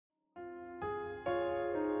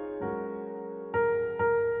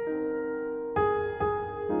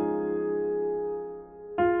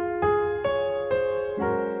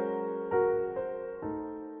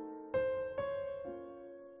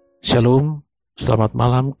Shalom, selamat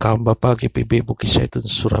malam kaum Bapa GPB Bukit Zaitun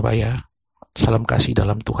Surabaya. Salam kasih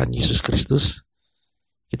dalam Tuhan Yesus Kristus.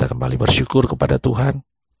 Kita kembali bersyukur kepada Tuhan,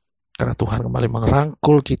 karena Tuhan kembali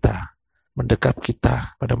merangkul kita, mendekap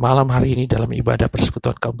kita pada malam hari ini dalam ibadah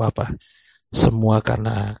persekutuan kaum Bapa. Semua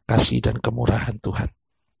karena kasih dan kemurahan Tuhan.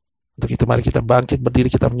 Untuk itu mari kita bangkit berdiri,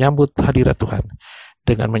 kita menyambut hadirat Tuhan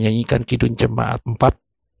dengan menyanyikan Kidung Jemaat 4,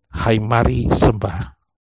 Hai Mari Sembah.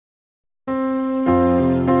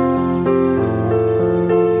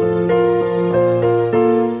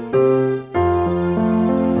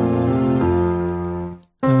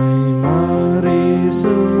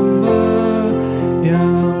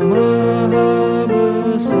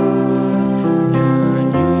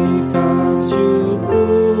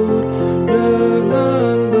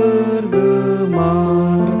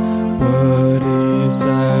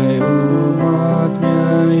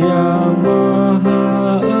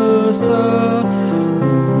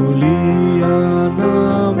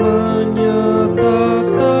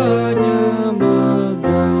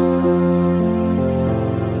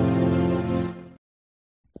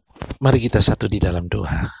 Mari kita satu di dalam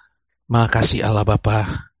doa. Maha kasih Allah Bapa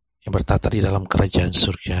yang bertata di dalam kerajaan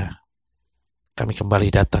surga, kami kembali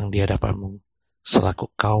datang di hadapan-Mu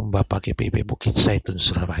selaku kaum Bapa GPB Bukit Zaitun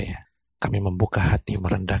Surabaya. Kami membuka hati,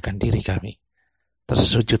 merendahkan diri kami,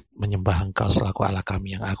 tersujud menyembah Engkau selaku Allah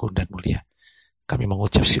kami yang agung dan mulia. Kami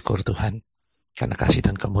mengucap syukur Tuhan, karena kasih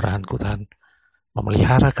dan kemurahan-Ku Tuhan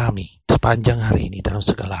memelihara kami sepanjang hari ini dalam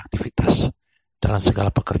segala aktivitas, dalam segala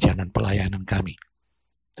pekerjaan dan pelayanan kami.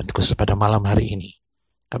 Dan khusus pada malam hari ini,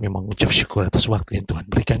 kami mengucap syukur atas waktu yang Tuhan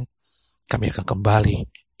berikan. Kami akan kembali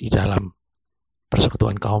di dalam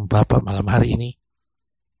persekutuan kaum Bapa malam hari ini.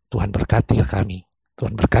 Tuhan berkati kami,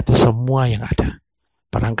 Tuhan berkati semua yang ada,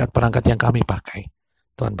 perangkat-perangkat yang kami pakai.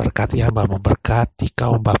 Tuhan berkati hamba, memberkati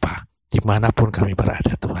kaum Bapa dimanapun kami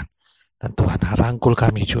berada Tuhan. Dan Tuhan rangkul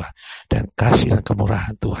kami juga, dan kasih dan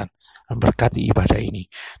kemurahan Tuhan memberkati ibadah ini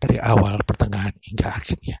dari awal, pertengahan hingga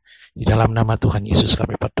akhirnya. Di dalam nama Tuhan Yesus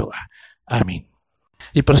kami berdoa. Amin.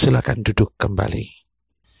 Dipersilakan duduk kembali.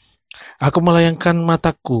 Aku melayangkan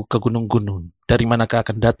mataku ke gunung-gunung. Dari manakah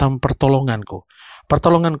akan datang pertolonganku?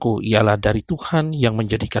 Pertolonganku ialah dari Tuhan yang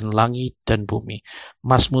menjadikan langit dan bumi.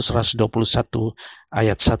 Mazmur 121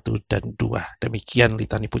 ayat 1 dan 2. Demikian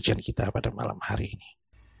litani pujian kita pada malam hari ini.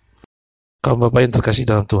 Kaum Bapak yang terkasih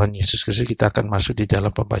dalam Tuhan Yesus Kristus, kita akan masuk di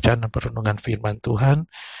dalam pembacaan dan perenungan firman Tuhan.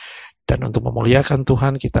 Dan untuk memuliakan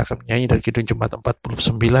Tuhan, kita akan menyanyi dari Kidung Jemaat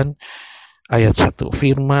 49 ayat 1.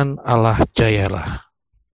 Firman Allah jayalah.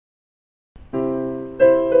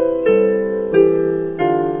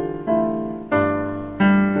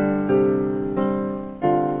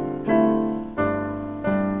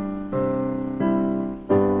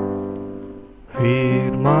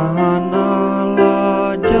 Firman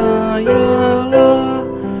Allah jayalah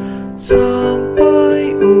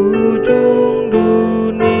sampai ujung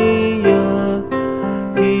dunia,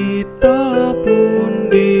 kita pun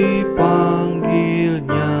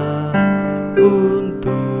dipanggilnya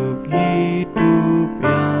untuk hidup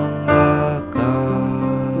yang bakal.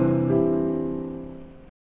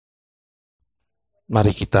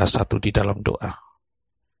 Mari kita satu di dalam doa.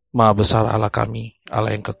 Maha besar Allah kami,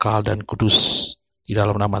 Allah yang kekal dan kudus, di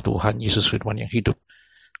dalam nama Tuhan Yesus Firman yang hidup,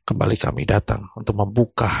 kembali kami datang untuk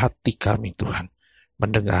membuka hati kami Tuhan,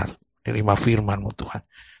 mendengar, menerima firman-Mu Tuhan.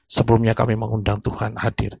 Sebelumnya kami mengundang Tuhan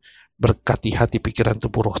hadir, berkati hati, pikiran,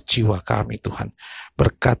 tubuh, roh, jiwa kami Tuhan.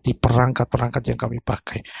 Berkati perangkat-perangkat yang kami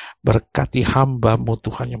pakai, berkati hamba-Mu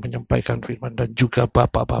Tuhan yang menyampaikan firman, dan juga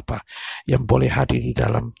Bapak-Bapak yang boleh hadir di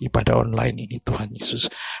dalam ibadah online ini Tuhan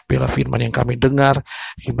Yesus. Bila firman yang kami dengar,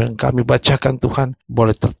 firman yang kami bacakan Tuhan,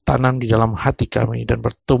 boleh tertanam di dalam hati kami dan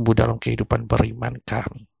bertumbuh dalam kehidupan beriman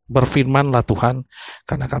kami. Berfirmanlah Tuhan,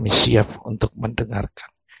 karena kami siap untuk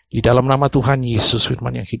mendengarkan. Di dalam nama Tuhan Yesus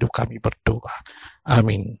Firman yang hidup kami berdoa.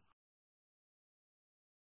 Amin.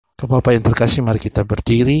 Bapak yang terkasih, mari kita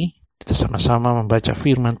berdiri. Kita sama-sama membaca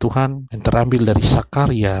firman Tuhan yang terambil dari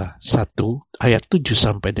Sakaria 1 ayat 7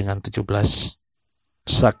 sampai dengan 17.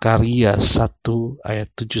 Sakaria 1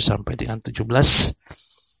 ayat 7 sampai dengan 17.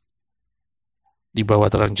 Di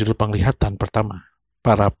bawah terang judul penglihatan pertama,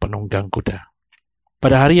 para penunggang kuda.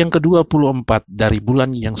 Pada hari yang ke-24 dari bulan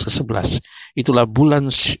yang ke-11, itulah bulan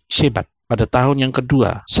Shebat. Pada tahun yang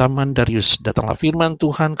kedua, zaman Darius, datanglah firman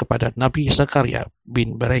Tuhan kepada Nabi Sakaria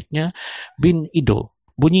bin Bereknya bin Ido.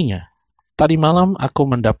 Bunyinya, tadi malam aku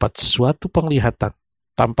mendapat suatu penglihatan.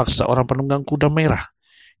 Tampak seorang penunggang kuda merah.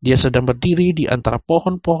 Dia sedang berdiri di antara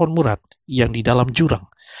pohon-pohon murat yang di dalam jurang.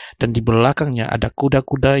 Dan di belakangnya ada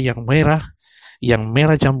kuda-kuda yang merah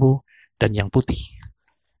jambu, dan yang putih.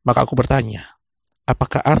 Maka aku bertanya,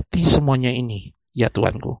 apakah arti semuanya ini, ya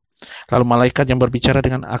Tuanku? Lalu malaikat yang berbicara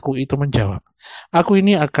dengan aku itu menjawab, aku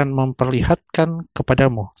ini akan memperlihatkan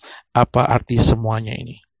kepadamu apa arti semuanya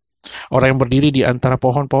ini. Orang yang berdiri di antara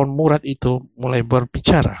pohon-pohon murad itu mulai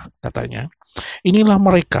berbicara, katanya, inilah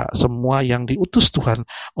mereka semua yang diutus Tuhan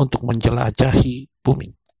untuk menjelajahi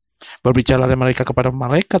bumi. Berbicaralah mereka kepada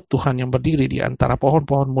malaikat Tuhan yang berdiri di antara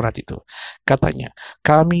pohon-pohon murad itu. Katanya,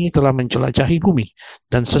 kami telah menjelajahi bumi,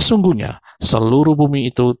 dan sesungguhnya seluruh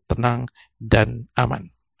bumi itu tenang dan aman.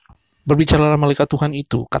 Berbicaralah malaikat Tuhan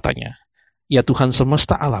itu, katanya, ya Tuhan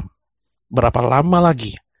semesta alam, berapa lama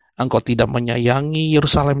lagi Engkau tidak menyayangi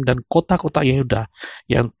Yerusalem dan kota-kota Yehuda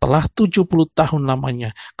yang telah 70 tahun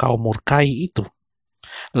lamanya Kau murkai itu?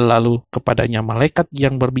 Lalu kepadanya malaikat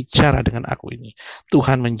yang berbicara dengan aku ini,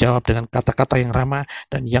 Tuhan menjawab dengan kata-kata yang ramah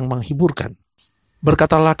dan yang menghiburkan.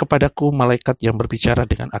 Berkatalah kepadaku malaikat yang berbicara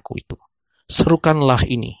dengan aku itu, serukanlah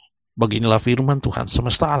ini, beginilah firman Tuhan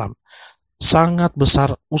semesta alam, sangat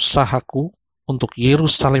besar usahaku untuk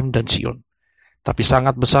Yerusalem dan Sion, tapi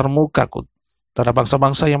sangat besar mukaku terhadap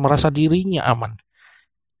bangsa-bangsa yang merasa dirinya aman,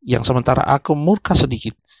 yang sementara aku murka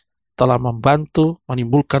sedikit, telah membantu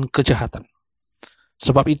menimbulkan kejahatan.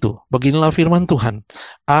 Sebab itu, beginilah firman Tuhan,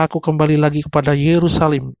 aku kembali lagi kepada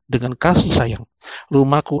Yerusalem dengan kasih sayang,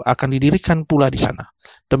 rumahku akan didirikan pula di sana.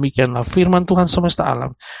 Demikianlah firman Tuhan semesta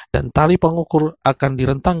alam, dan tali pengukur akan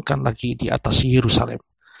direntangkan lagi di atas Yerusalem.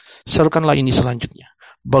 Serukanlah ini selanjutnya.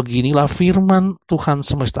 Beginilah firman Tuhan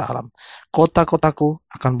semesta alam, kota-kotaku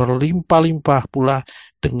akan berlimpah-limpah pula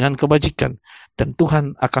dengan kebajikan, dan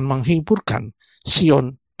Tuhan akan menghiburkan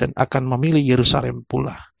Sion dan akan memilih Yerusalem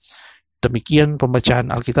pula. Demikian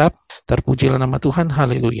pembacaan Alkitab. Terpujilah nama Tuhan.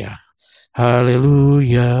 Haleluya.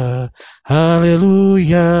 Haleluya.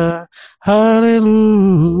 Haleluya.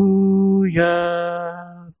 Haleluya.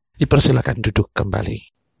 Dipersilakan duduk kembali.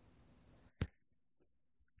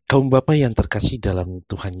 Kaum Bapa yang terkasih dalam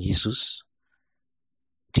Tuhan Yesus,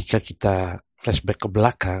 jika kita flashback ke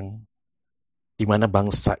belakang, di mana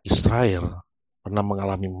bangsa Israel pernah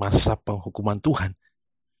mengalami masa penghukuman Tuhan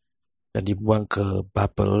dan dibuang ke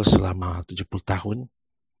Babel selama 70 tahun,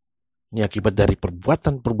 ini akibat dari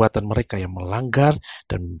perbuatan-perbuatan mereka yang melanggar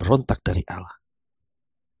dan berontak dari Allah.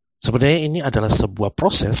 Sebenarnya ini adalah sebuah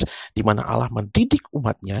proses di mana Allah mendidik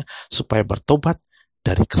umatnya supaya bertobat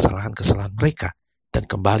dari kesalahan-kesalahan mereka dan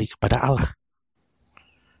kembali kepada Allah.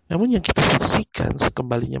 Namun yang kita saksikan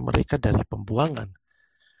sekembalinya mereka dari pembuangan,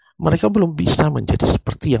 mereka belum bisa menjadi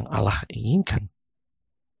seperti yang Allah inginkan.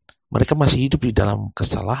 Mereka masih hidup di dalam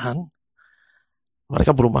kesalahan.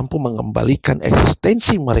 Mereka belum mampu mengembalikan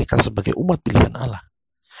eksistensi mereka sebagai umat pilihan Allah.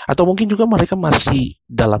 Atau mungkin juga mereka masih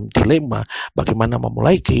dalam dilema bagaimana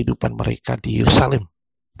memulai kehidupan mereka di Yerusalem.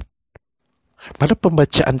 Pada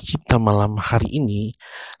pembacaan kita malam hari ini,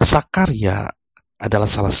 Zakaria adalah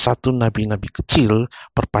salah satu nabi-nabi kecil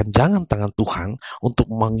perpanjangan tangan Tuhan untuk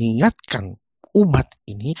mengingatkan umat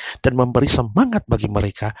ini dan memberi semangat bagi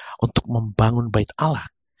mereka untuk membangun bait Allah,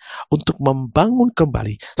 untuk membangun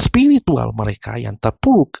kembali spiritual mereka yang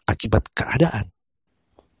terpuruk akibat keadaan.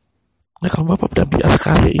 Nah, kalau Bapak Nabi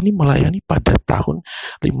Zakaria ini melayani pada tahun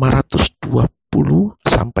 520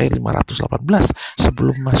 sampai 518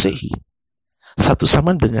 sebelum Masehi, satu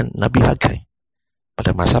sama dengan Nabi Hagai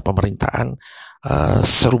pada masa pemerintahan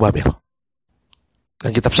Zerubabel. Dan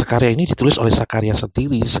kitab Zakaria ini ditulis oleh Zakaria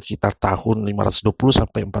sendiri sekitar tahun 520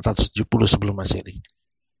 sampai 470 sebelum Masehi.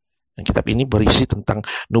 Dan kitab ini berisi tentang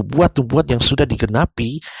nubuat-nubuat yang sudah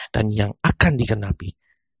digenapi dan yang akan digenapi.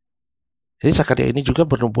 Jadi Zakaria ini juga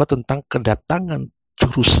bernubuat tentang kedatangan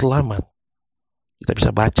juru selamat. Kita bisa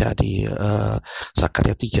baca di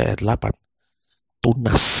Zakaria 3 ayat 8.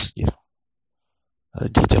 Tunas. Ya.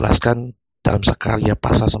 Dijelaskan dalam Zakaria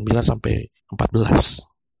pasal 9 sampai 14.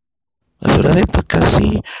 Nah, saudara yang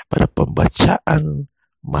terkasih, pada pembacaan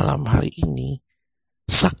malam hari ini,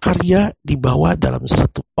 Zakaria dibawa dalam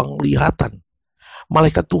satu penglihatan.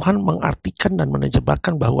 Malaikat Tuhan mengartikan dan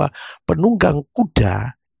menerjemahkan bahwa penunggang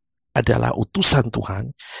kuda adalah utusan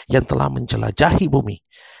Tuhan yang telah menjelajahi bumi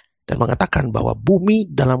dan mengatakan bahwa bumi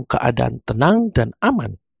dalam keadaan tenang dan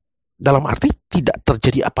aman. Dalam arti tidak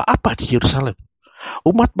terjadi apa-apa di Yerusalem.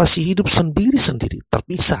 Umat masih hidup sendiri-sendiri,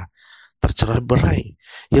 terpisah, tercerai-berai.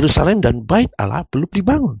 Yerusalem dan bait Allah belum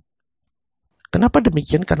dibangun. Kenapa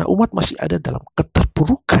demikian? Karena umat masih ada dalam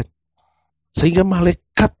keterpurukan. Sehingga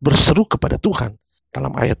malaikat berseru kepada Tuhan.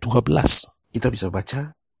 Dalam ayat 12, kita bisa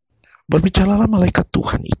baca, berbicaralah malaikat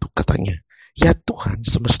Tuhan itu, katanya, ya Tuhan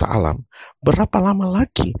semesta alam, berapa lama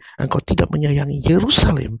lagi Engkau tidak menyayangi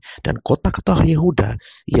Yerusalem dan kota-kota Yehuda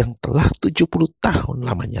yang telah 70 tahun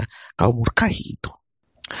lamanya Kau murkai itu?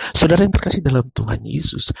 Saudara yang terkasih dalam Tuhan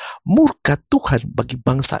Yesus, murka Tuhan bagi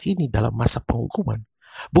bangsa ini dalam masa penghukuman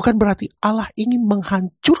bukan berarti Allah ingin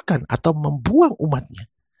menghancurkan atau membuang umatnya.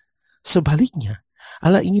 Sebaliknya,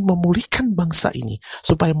 Allah ingin memulihkan bangsa ini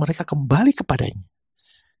supaya mereka kembali kepadanya.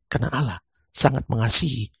 Karena Allah sangat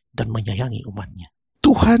mengasihi dan menyayangi umatnya.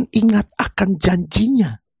 Tuhan ingat akan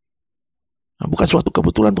janjinya. Nah, bukan suatu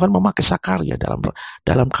kebetulan Tuhan memakai Sakarya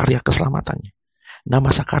dalam karya keselamatannya. Nama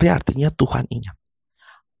Sakarya artinya Tuhan ingat.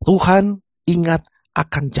 Tuhan ingat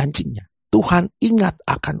akan janjinya. Tuhan ingat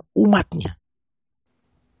akan umatnya.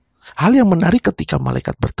 Hal yang menarik ketika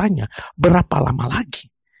malaikat bertanya, berapa lama lagi?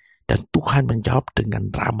 Dan Tuhan menjawab dengan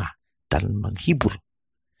ramah dan menghibur.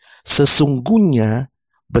 Sesungguhnya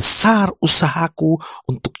besar usahaku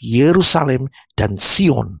untuk Yerusalem dan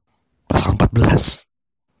Sion. Pasal 14.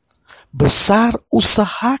 Besar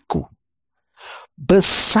usahaku.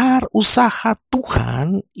 Besar usaha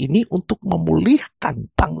Tuhan ini untuk memulihkan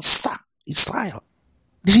bangsa Israel.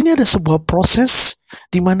 Di sini ada sebuah proses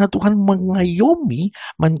di mana Tuhan mengayomi,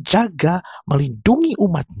 menjaga, melindungi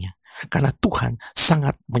umatnya. Karena Tuhan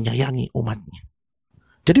sangat menyayangi umatnya.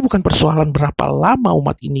 Jadi bukan persoalan berapa lama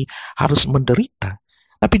umat ini harus menderita.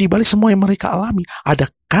 Tapi di balik semua yang mereka alami, ada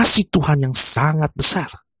kasih Tuhan yang sangat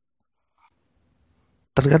besar.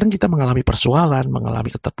 Terkadang kita mengalami persoalan,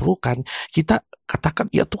 mengalami keterpurukan. Kita katakan,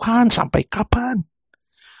 ya Tuhan sampai kapan?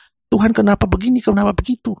 Tuhan kenapa begini, kenapa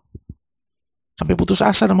begitu? Sampai putus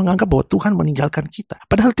asa dan menganggap bahwa Tuhan meninggalkan kita.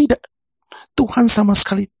 Padahal tidak. Tuhan sama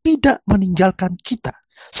sekali tidak meninggalkan kita.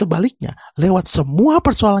 Sebaliknya, lewat semua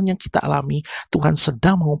persoalan yang kita alami, Tuhan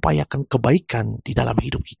sedang mengupayakan kebaikan di dalam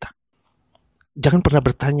hidup kita. Jangan pernah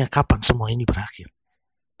bertanya kapan semua ini berakhir.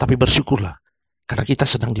 Tapi bersyukurlah, karena kita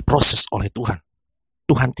sedang diproses oleh Tuhan.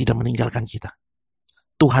 Tuhan tidak meninggalkan kita.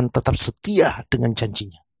 Tuhan tetap setia dengan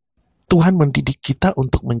janjinya. Tuhan mendidik kita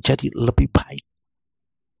untuk menjadi lebih baik.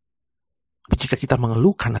 Tapi jika kita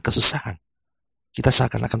mengeluh karena kesusahan, kita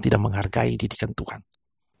seakan-akan tidak menghargai didikan Tuhan.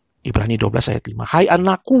 Ibrani 12 ayat 5. Hai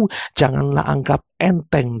anakku, janganlah anggap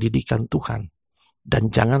enteng didikan Tuhan.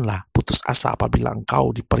 Dan janganlah putus asa apabila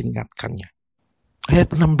engkau diperingatkannya.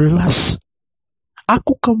 Ayat 16.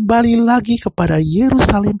 Aku kembali lagi kepada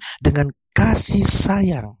Yerusalem dengan kasih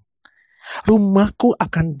sayang. Rumahku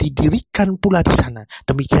akan didirikan pula di sana.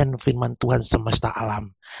 Demikian firman Tuhan semesta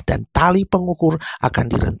alam. Dan tali pengukur akan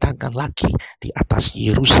direntangkan lagi di atas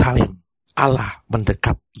Yerusalem. Allah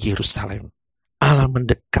mendekap Yerusalem. Allah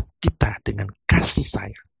mendekap kita dengan kasih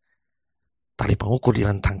sayang. Tali pengukur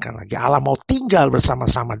direntangkan lagi. Allah mau tinggal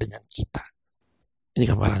bersama-sama dengan kita. Ini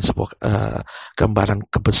gambaran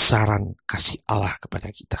kebesaran kasih Allah kepada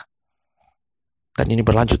kita. Dan ini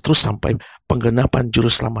berlanjut terus sampai penggenapan juru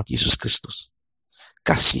selamat Yesus Kristus.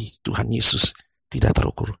 Kasih Tuhan Yesus tidak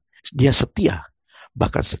terukur. Dia setia,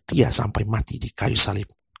 bahkan setia sampai mati di kayu salib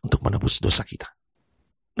untuk menebus dosa kita.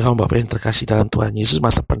 Dengan Bapak yang terkasih dalam Tuhan Yesus,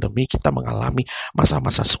 masa pandemi kita mengalami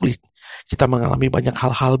masa-masa sulit. Kita mengalami banyak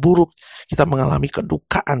hal-hal buruk. Kita mengalami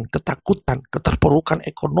kedukaan, ketakutan, keterpurukan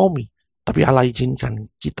ekonomi. Tapi Allah izinkan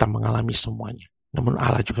kita mengalami semuanya. Namun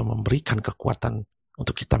Allah juga memberikan kekuatan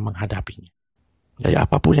untuk kita menghadapinya. Gaya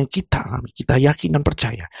apapun yang kita alami, kita yakin dan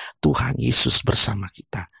percaya Tuhan Yesus bersama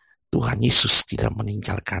kita. Tuhan Yesus tidak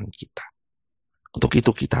meninggalkan kita. Untuk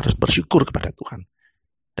itu kita harus bersyukur kepada Tuhan.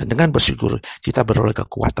 Dan dengan bersyukur kita beroleh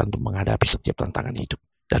kekuatan untuk menghadapi setiap tantangan hidup.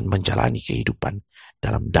 Dan menjalani kehidupan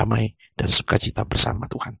dalam damai dan sukacita bersama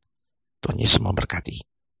Tuhan. Tuhan Yesus memberkati.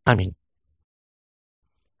 Amin.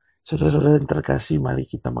 Saudara-saudara yang terkasih, mari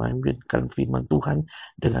kita mengambilkan firman Tuhan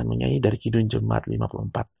dengan menyanyi dari Kidung Jemaat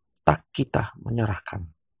 54. Tak kita menyerahkan.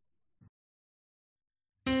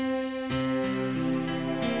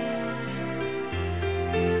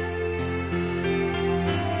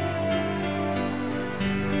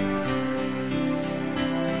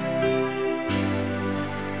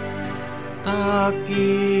 Tak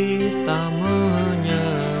kita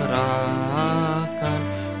menyerahkan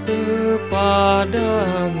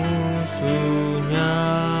kepada musuhnya,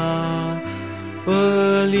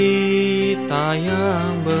 pelita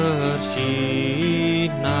yang bersinar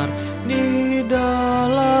di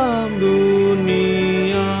dalam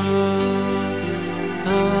dunia.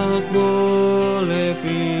 Tak boleh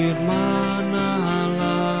firman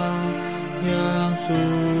Allah yang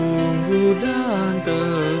sungguh dan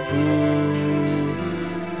teguh,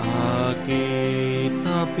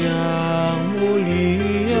 Alkitab yang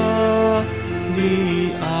mulia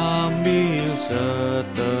diambil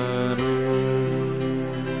seterus.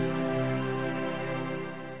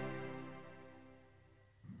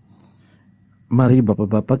 Mari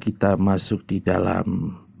Bapak-Bapak kita masuk di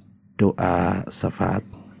dalam doa syafaat.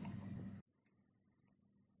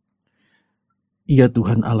 Ya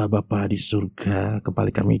Tuhan Allah Bapa di surga, kembali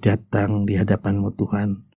kami datang di hadapan-Mu Tuhan.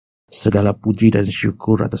 Segala puji dan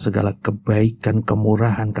syukur atas segala kebaikan,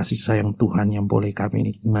 kemurahan, kasih sayang Tuhan yang boleh kami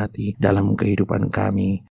nikmati dalam kehidupan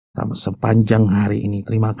kami sepanjang hari ini.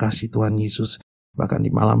 Terima kasih Tuhan Yesus. Bahkan di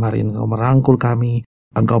malam hari ini Engkau merangkul kami,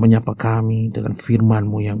 Engkau menyapa kami dengan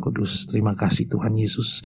firman-Mu yang kudus. Terima kasih Tuhan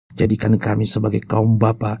Yesus. Jadikan kami sebagai kaum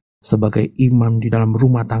bapa, sebagai imam di dalam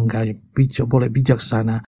rumah tangga yang boleh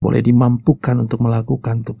bijaksana, boleh dimampukan untuk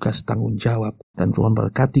melakukan tugas tanggung jawab. Dan Tuhan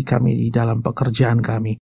berkati kami di dalam pekerjaan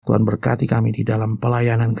kami. Tuhan berkati kami di dalam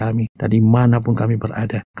pelayanan kami. Dan dimanapun kami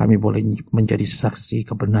berada, kami boleh menjadi saksi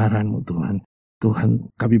kebenaran-Mu Tuhan. Tuhan,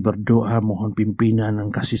 kami berdoa mohon pimpinan dan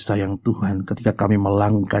kasih sayang Tuhan ketika kami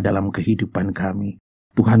melangkah dalam kehidupan kami.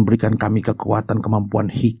 Tuhan berikan kami kekuatan, kemampuan,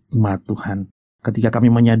 hikmat Tuhan. Ketika kami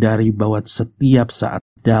menyadari bahwa setiap saat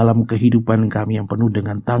dalam kehidupan kami yang penuh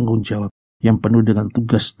dengan tanggung jawab, yang penuh dengan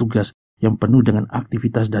tugas-tugas, yang penuh dengan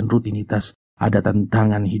aktivitas dan rutinitas, ada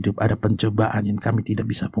tantangan hidup, ada pencobaan yang kami tidak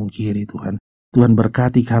bisa pungkiri Tuhan. Tuhan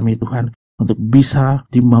berkati kami Tuhan untuk bisa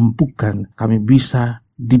dimampukan, kami bisa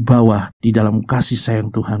dibawa di dalam kasih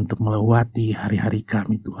sayang Tuhan untuk melewati hari-hari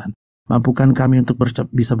kami Tuhan. Mampukan kami untuk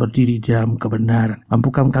bisa berdiri di dalam kebenaran.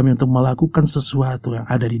 Mampukan kami untuk melakukan sesuatu yang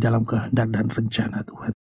ada di dalam kehendak dan rencana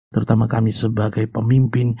Tuhan. Terutama kami sebagai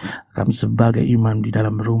pemimpin, kami sebagai imam di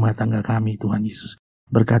dalam rumah tangga kami Tuhan Yesus.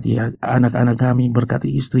 Berkati anak-anak kami,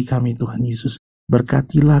 berkati istri kami Tuhan Yesus.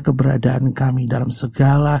 Berkatilah keberadaan kami dalam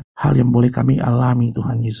segala hal yang boleh kami alami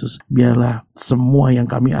Tuhan Yesus. Biarlah semua yang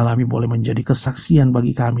kami alami boleh menjadi kesaksian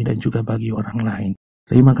bagi kami dan juga bagi orang lain.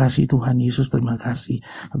 Terima kasih Tuhan Yesus, terima kasih.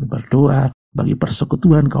 Kami berdoa bagi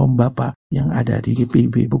persekutuan kaum bapa yang ada di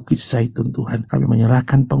GPIB Bukit Zaitun Tuhan. Kami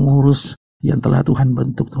menyerahkan pengurus yang telah Tuhan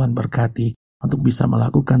bentuk, Tuhan berkati untuk bisa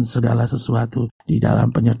melakukan segala sesuatu di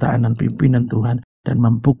dalam penyertaan dan pimpinan Tuhan. Dan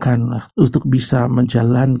mampukan untuk bisa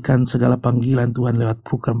menjalankan segala panggilan Tuhan lewat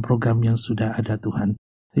program-program yang sudah ada Tuhan.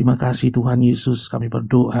 Terima kasih Tuhan Yesus, kami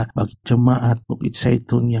berdoa bagi jemaat Bukit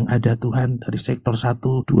Zaitun yang ada Tuhan dari sektor 1,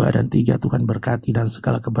 2, dan 3 Tuhan berkati dan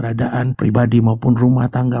segala keberadaan pribadi maupun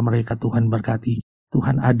rumah tangga mereka Tuhan berkati.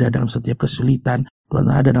 Tuhan ada dalam setiap kesulitan,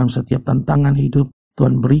 Tuhan ada dalam setiap tantangan hidup.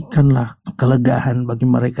 Tuhan berikanlah kelegaan bagi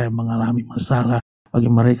mereka yang mengalami masalah, bagi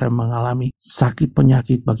mereka yang mengalami sakit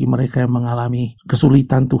penyakit, bagi mereka yang mengalami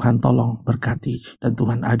kesulitan, Tuhan tolong berkati. Dan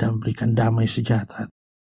Tuhan ada memberikan damai sejahtera.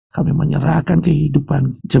 Kami menyerahkan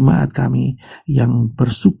kehidupan jemaat kami yang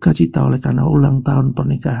bersuka cita oleh karena ulang tahun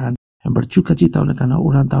pernikahan, yang bersuka cita oleh karena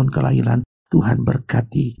ulang tahun kelahiran. Tuhan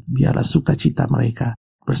berkati, biarlah sukacita mereka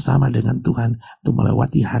bersama dengan Tuhan untuk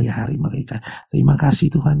melewati hari-hari mereka. Terima kasih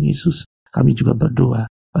Tuhan Yesus. Kami juga berdoa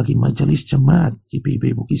bagi majelis jemaat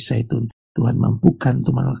GPIB Bukit Zaitun. Tuhan mampukan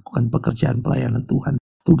untuk melakukan pekerjaan pelayanan Tuhan,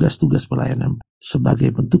 tugas-tugas pelayanan sebagai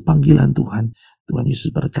bentuk panggilan Tuhan. Tuhan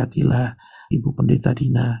Yesus berkatilah Ibu Pendeta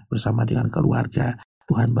Dina bersama dengan keluarga.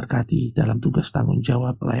 Tuhan berkati dalam tugas tanggung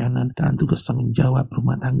jawab pelayanan, dalam tugas tanggung jawab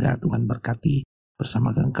rumah tangga. Tuhan berkati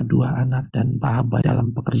bersama dengan kedua anak dan Pak Haba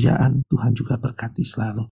dalam pekerjaan. Tuhan juga berkati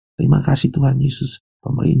selalu. Terima kasih Tuhan Yesus.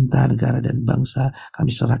 Pemerintah, negara, dan bangsa kami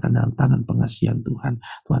serahkan dalam tangan pengasihan Tuhan.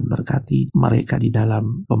 Tuhan berkati mereka di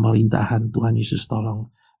dalam pemerintahan. Tuhan Yesus tolong.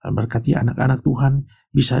 Dan berkati anak-anak Tuhan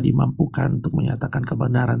bisa dimampukan untuk menyatakan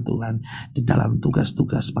kebenaran Tuhan di dalam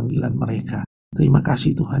tugas-tugas panggilan mereka. Terima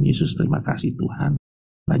kasih Tuhan Yesus, terima kasih Tuhan.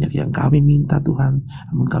 Banyak yang kami minta Tuhan,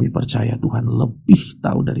 namun kami percaya Tuhan lebih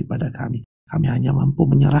tahu daripada kami. Kami hanya mampu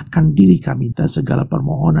menyerahkan diri kami dan segala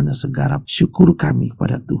permohonan dan segala syukur kami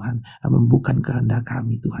kepada Tuhan. Dan bukan kehendak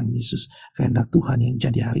kami Tuhan Yesus. Kehendak Tuhan yang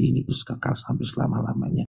jadi hari ini terus kekal sampai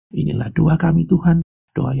selama-lamanya. Inilah doa kami Tuhan.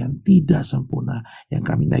 Doa yang tidak sempurna. Yang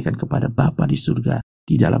kami naikkan kepada Bapa di surga.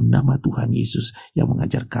 Di dalam nama Tuhan Yesus yang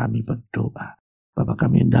mengajar kami berdoa. Bapa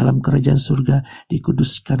kami yang dalam kerajaan surga,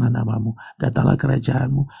 dikuduskanlah namamu, datanglah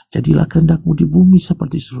kerajaanmu, jadilah kehendak-mu di bumi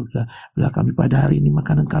seperti surga. Berilah kami pada hari ini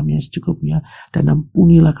makanan kami yang secukupnya, dan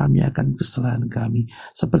ampunilah kami akan kesalahan kami,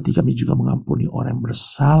 seperti kami juga mengampuni orang yang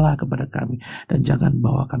bersalah kepada kami. Dan jangan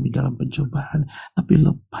bawa kami dalam pencobaan, tapi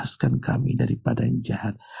lepaskan kami daripada yang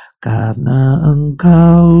jahat. Karena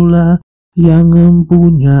Engkaulah yang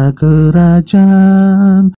mempunyai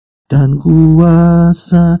kerajaan dan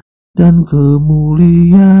kuasa dan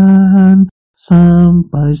kemuliaan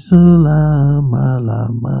sampai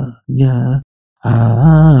selama-lamanya.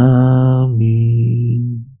 Amin.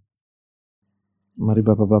 Mari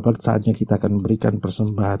Bapak-Bapak, saatnya kita akan berikan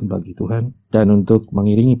persembahan bagi Tuhan. Dan untuk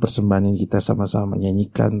mengiringi persembahan ini kita sama-sama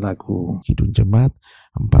menyanyikan lagu Kidung Jemaat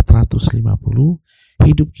 450,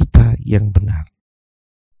 Hidup Kita Yang Benar.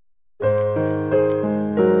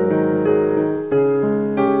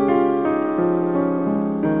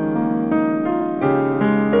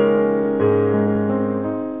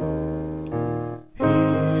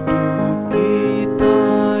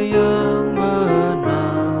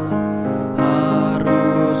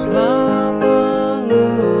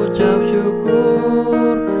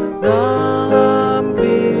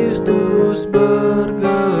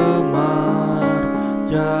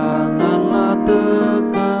 janganlah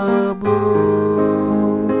tekabur.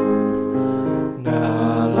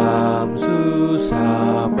 Dalam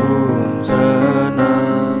susah pun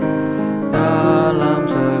senang, dalam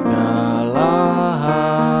segala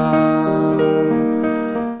hal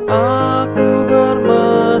aku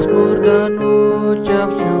bermazmur dan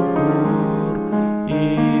ucap syukur,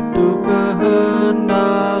 itu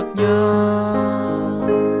kehendaknya.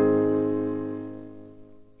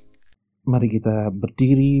 Mari kita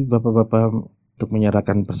berdiri Bapak-bapak untuk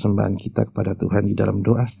menyerahkan persembahan kita kepada Tuhan di dalam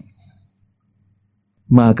doa.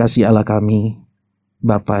 Maha kasih Allah kami,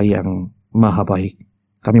 Bapa yang maha baik,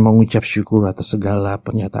 kami mengucap syukur atas segala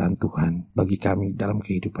pernyataan Tuhan bagi kami dalam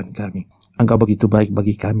kehidupan kami. Engkau begitu baik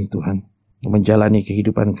bagi kami Tuhan, menjalani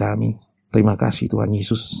kehidupan kami. Terima kasih Tuhan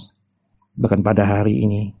Yesus. Bahkan pada hari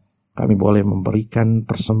ini kami boleh memberikan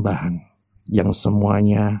persembahan yang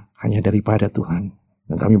semuanya hanya daripada Tuhan.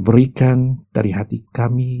 Dan kami berikan dari hati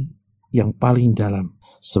kami yang paling dalam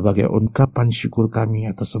sebagai ungkapan syukur kami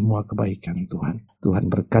atas semua kebaikan Tuhan.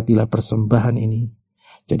 Tuhan berkatilah persembahan ini.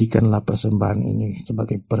 Jadikanlah persembahan ini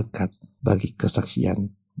sebagai berkat bagi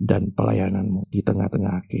kesaksian dan pelayanan-Mu di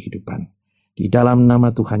tengah-tengah kehidupan. Di dalam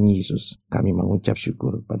nama Tuhan Yesus kami mengucap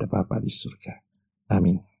syukur pada Bapa di surga.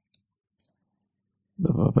 Amin.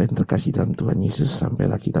 Bapak-bapak yang terkasih dalam Tuhan Yesus,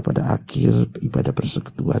 sampailah kita pada akhir ibadah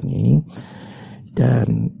persekutuan ini.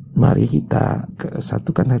 Dan mari kita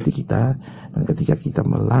satukan hati kita, dan ketika kita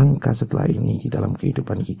melangkah setelah ini di dalam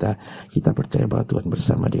kehidupan kita, kita percaya bahwa Tuhan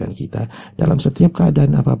bersama dengan kita dalam setiap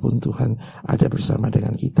keadaan apapun. Tuhan ada bersama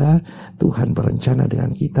dengan kita, Tuhan berencana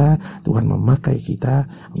dengan kita, Tuhan memakai kita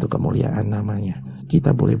untuk kemuliaan namanya.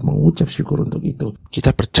 Kita boleh mengucap syukur untuk itu.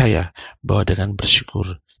 Kita percaya bahwa dengan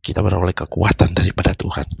bersyukur kita beroleh kekuatan daripada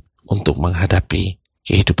Tuhan untuk menghadapi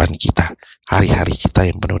kehidupan kita, hari-hari kita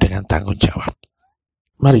yang penuh dengan tanggung jawab.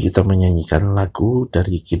 Mari kita menyanyikan lagu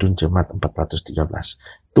dari Kidung Jemaat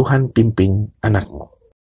 413. Tuhan pimpin anakmu.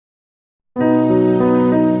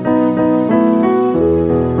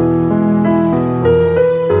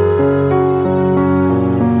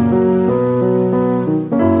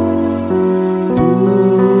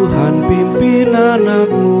 Tuhan pimpin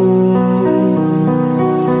anakmu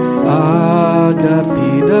agar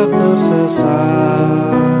tidak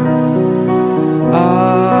tersesat,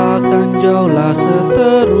 akan jauhlah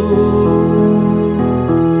seteru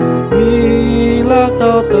bila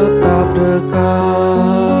kau tetap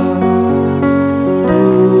dekat.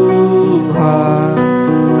 Tuhan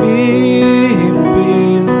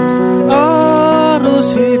pimpin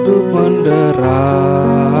arus hidup menderas,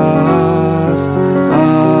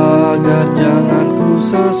 agar jangan ku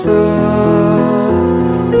sesat,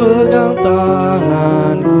 pegang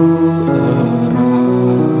tanganku erat.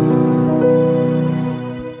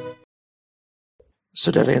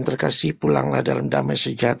 Saudara yang terkasih, pulanglah dalam damai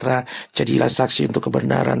sejahtera, jadilah saksi untuk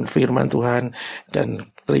kebenaran firman Tuhan, dan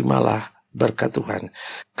terimalah berkat Tuhan.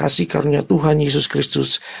 Kasih karunia Tuhan Yesus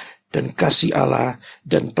Kristus dan kasih Allah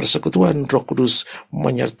dan persekutuan Roh Kudus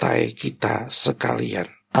menyertai kita sekalian.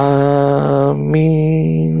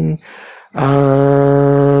 Amin.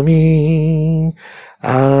 Amin.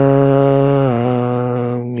 Amin.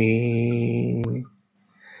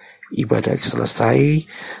 Ibadah selesai.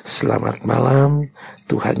 Selamat malam.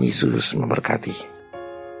 Tuhan Yesus memberkati.